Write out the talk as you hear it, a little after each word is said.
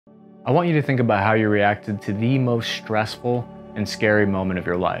I want you to think about how you reacted to the most stressful and scary moment of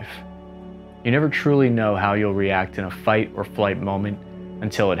your life. You never truly know how you'll react in a fight or flight moment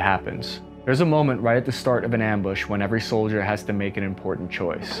until it happens. There's a moment right at the start of an ambush when every soldier has to make an important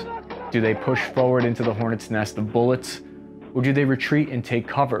choice. Do they push forward into the hornet's nest of bullets, or do they retreat and take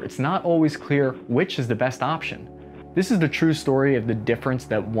cover? It's not always clear which is the best option. This is the true story of the difference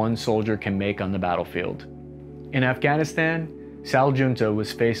that one soldier can make on the battlefield. In Afghanistan, Giunta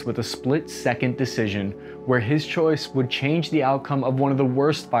was faced with a split-second decision where his choice would change the outcome of one of the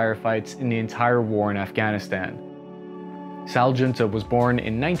worst firefights in the entire war in Afghanistan. Giunta was born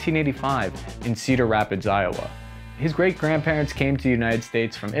in 1985 in Cedar Rapids, Iowa. His great-grandparents came to the United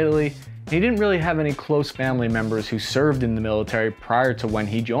States from Italy, and he didn't really have any close family members who served in the military prior to when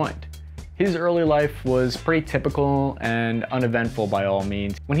he joined. His early life was pretty typical and uneventful by all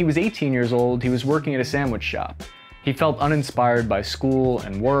means. When he was 18 years old, he was working at a sandwich shop. He felt uninspired by school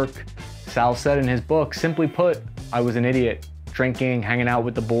and work. Sal said in his book, simply put, I was an idiot, drinking, hanging out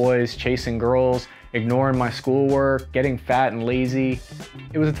with the boys, chasing girls, ignoring my schoolwork, getting fat and lazy.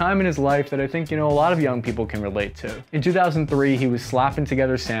 It was a time in his life that I think, a lot of young people can relate to. In 2003, he was slapping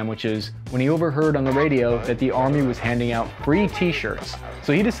together sandwiches when he overheard on the radio that the Army was handing out free t-shirts.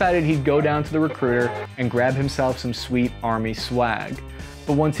 So he decided he'd go down to the recruiter and grab himself some sweet Army swag.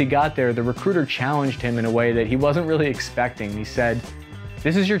 But once he got there, the recruiter challenged him in a way that he wasn't really expecting. He said,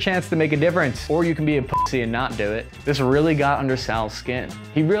 "This is your chance to make a difference, or you can be a pussy and not do it." This really got under Sal's skin.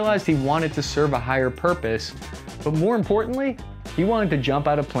 He realized he wanted to serve a higher purpose, but more importantly, he wanted to jump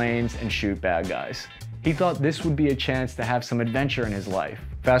out of planes and shoot bad guys. He thought this would be a chance to have some adventure in his life.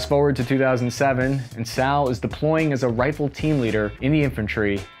 Fast forward to 2007, and Sal is deploying as a rifle team leader in the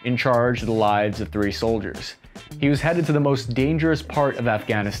infantry in charge of the lives of 3 soldiers. He was headed to the most dangerous part of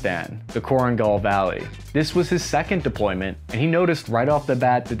Afghanistan, the Korengal Valley. This was his second deployment, and he noticed right off the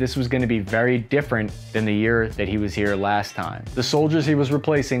bat that this was going to be very different than the year that he was here last time. The soldiers he was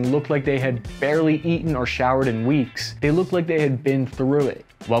replacing looked like they had barely eaten or showered in weeks. They looked like they had been through it.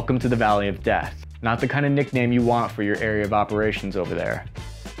 Welcome to the Valley of Death. Not the kind of nickname you want for your area of operations over there.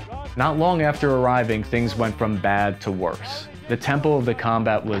 Not long after arriving, things went from bad to worse. The tempo of the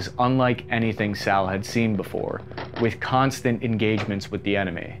combat was unlike anything Sal had seen before, with constant engagements with the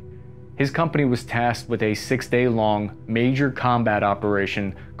enemy. His company was tasked with a 6-day-long major combat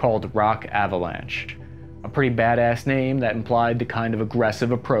operation called Rock Avalanche. A pretty badass name that implied the kind of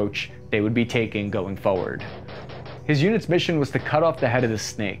aggressive approach they would be taking going forward. His unit's mission was to cut off the head of the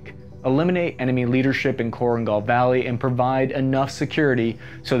snake, eliminate enemy leadership in Korengal Valley, and provide enough security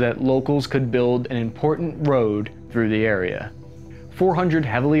so that locals could build an important road through the area. 400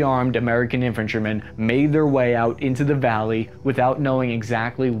 heavily armed American infantrymen made their way out into the valley without knowing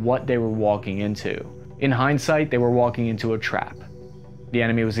exactly what they were walking into. In hindsight, they were walking into a trap. The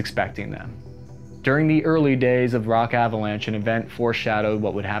enemy was expecting them. During the early days of Rock Avalanche, an event foreshadowed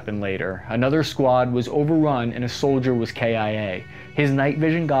what would happen later. Another squad was overrun and a soldier was KIA. His night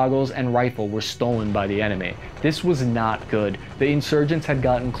vision goggles and rifle were stolen by the enemy. This was not good. The insurgents had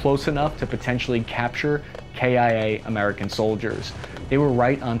gotten close enough to potentially capture KIA American soldiers. They were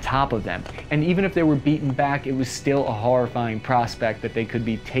right on top of them, and even if they were beaten back, it was still a horrifying prospect that they could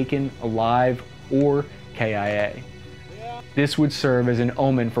be taken alive or KIA. This would serve as an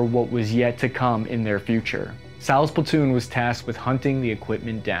omen for what was yet to come in their future. Sal's platoon was tasked with hunting the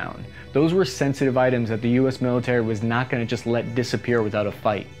equipment down. Those were sensitive items that the US military was not going to just let disappear without a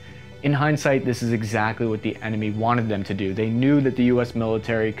fight. In hindsight, this is exactly what the enemy wanted them to do. They knew that the US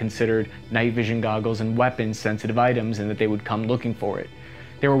military considered night vision goggles and weapons sensitive items and that they would come looking for it.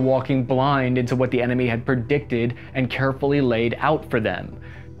 They were walking blind into what the enemy had predicted and carefully laid out for them.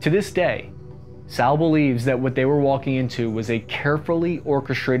 To this day, Sal believes that what they were walking into was a carefully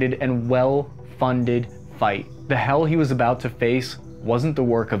orchestrated and well-funded fight. The hell he was about to face wasn't the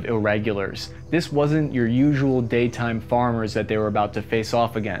work of irregulars. This wasn't your usual daytime farmers that they were about to face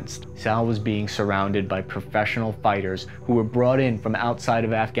off against. Sal was being surrounded by professional fighters who were brought in from outside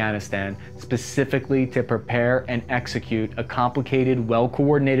of Afghanistan specifically to prepare and execute a complicated,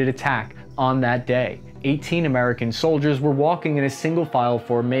 well-coordinated attack on that day. 18 American soldiers were walking in a single file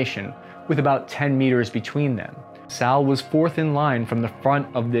formation, with about 10 meters between them. Sal was fourth in line from the front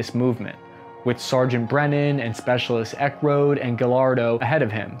of this movement, with Sergeant Brennan and Specialist Ekrode and Gallardo ahead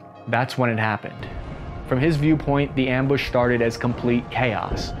of him. That's when it happened. From his viewpoint, the ambush started as complete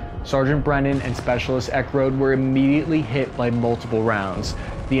chaos. Sergeant Brennan and Specialist Ekrode were immediately hit by multiple rounds.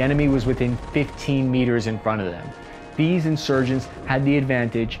 The enemy was within 15 meters in front of them. These insurgents had the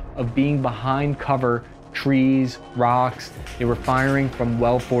advantage of being behind cover, trees, rocks. They were firing from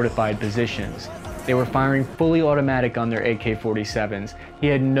well-fortified positions. They were firing fully automatic on their AK-47s. He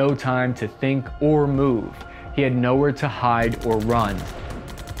had no time to think or move. He had nowhere to hide or run.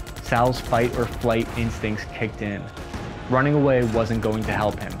 Sal's fight or flight instincts kicked in. Running away wasn't going to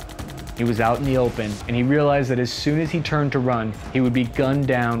help him. He was out in the open, and he realized that as soon as he turned to run, he would be gunned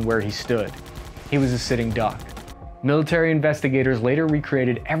down where he stood. He was a sitting duck. Military investigators later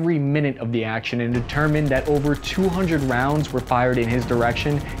recreated every minute of the action and determined that over 200 rounds were fired in his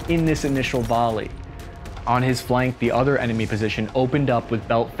direction in this initial volley. On his flank, the other enemy position opened up with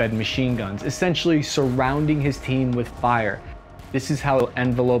belt-fed machine guns, essentially surrounding his team with fire. This is how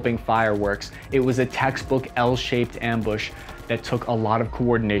enveloping fire works. It was a textbook L-shaped ambush that took a lot of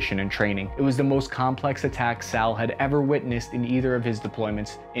coordination and training. It was the most complex attack Sal had ever witnessed in either of his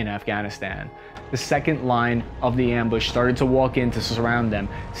deployments in Afghanistan. The second line of the ambush started to walk in to surround them.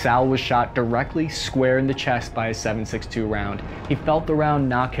 Sal was shot directly square in the chest by a .7.62 round. He felt the round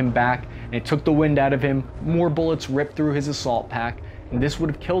knock him back, and it took the wind out of him. More bullets ripped through his assault pack, and this would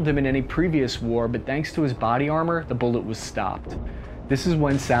have killed him in any previous war, but thanks to his body armor, the bullet was stopped. This is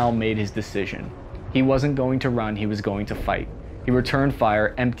when Sal made his decision. He wasn't going to run, he was going to fight. He returned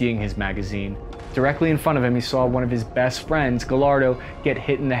fire, emptying his magazine. Directly in front of him, he saw one of his best friends, Gallardo, get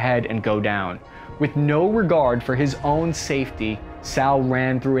hit in the head and go down. With no regard for his own safety, Sal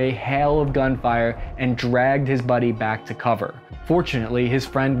ran through a hail of gunfire and dragged his buddy back to cover. Fortunately, his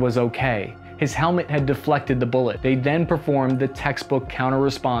friend was okay. His helmet had deflected the bullet. They then performed the textbook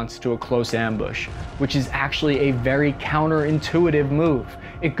counter-response to a close ambush, which is actually a very counterintuitive move.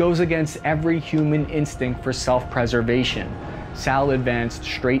 It goes against every human instinct for self-preservation. Sal advanced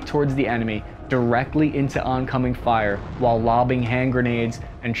straight towards the enemy, directly into oncoming fire, while lobbing hand grenades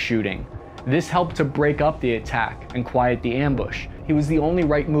and shooting. This helped to break up the attack and quiet the ambush. He was the only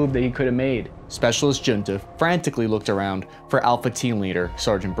right move that he could have made. Specialist Giunta frantically looked around for Alpha Team Leader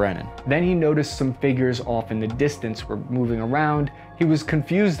Sergeant Brennan. Then he noticed some figures off in the distance were moving around. He was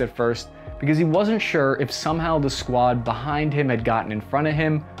confused at first because he wasn't sure if somehow the squad behind him had gotten in front of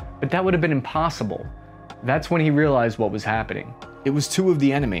him, but that would have been impossible. That's when he realized what was happening. It was two of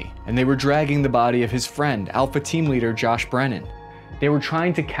the enemy, and they were dragging the body of his friend, Alpha Team Leader Josh Brennan. They were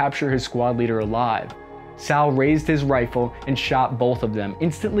trying to capture his squad leader alive. Sal raised his rifle and shot both of them,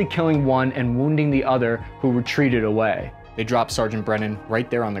 instantly killing one and wounding the other, who retreated away. They dropped Sergeant Brennan right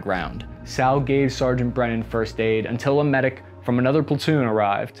there on the ground. Sal gave Sergeant Brennan first aid until a medic from another platoon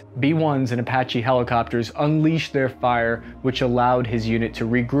arrived. B-1s and Apache helicopters unleashed their fire, which allowed his unit to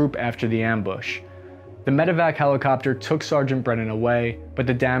regroup after the ambush. The medevac helicopter took Sergeant Brennan away, but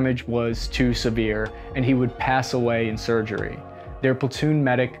the damage was too severe, and he would pass away in surgery. Their platoon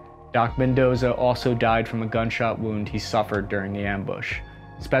medic, Doc Mendoza, also died from a gunshot wound he suffered during the ambush.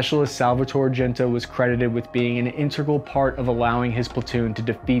 Specialist Salvatore Giunta was credited with being an integral part of allowing his platoon to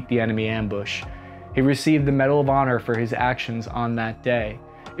defeat the enemy ambush. He received the Medal of Honor for his actions on that day.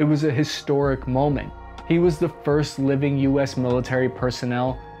 It was a historic moment. He was the first living US military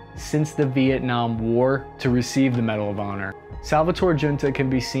personnel since the Vietnam War to receive the Medal of Honor. Salvatore Giunta can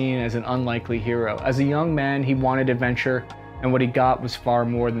be seen as an unlikely hero. As a young man, he wanted adventure, and what he got was far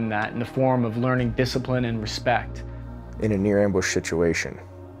more than that in the form of learning discipline and respect. In a near ambush situation,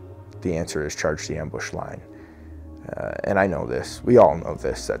 the answer is charge the ambush line. And I know this, we all know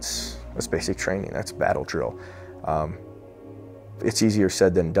this, that's basic training, that's battle drill. It's easier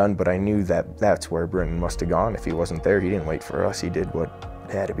said than done, but I knew that that's where Brennan must have gone. If he wasn't there, he didn't wait for us, he did what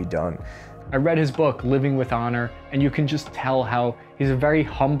had to be done. I read his book, Living with Honor, and you can just tell how he's a very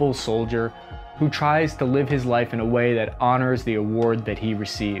humble soldier who tries to live his life in a way that honors the award that he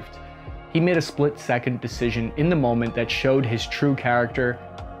received. He made a split-second decision in the moment that showed his true character,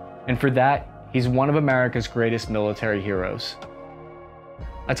 and for that, he's one of America's greatest military heroes.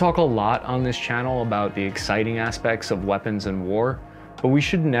 I talk a lot on this channel about the exciting aspects of weapons and war, but we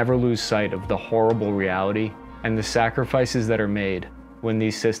should never lose sight of the horrible reality and the sacrifices that are made when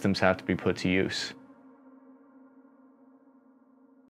these systems have to be put to use.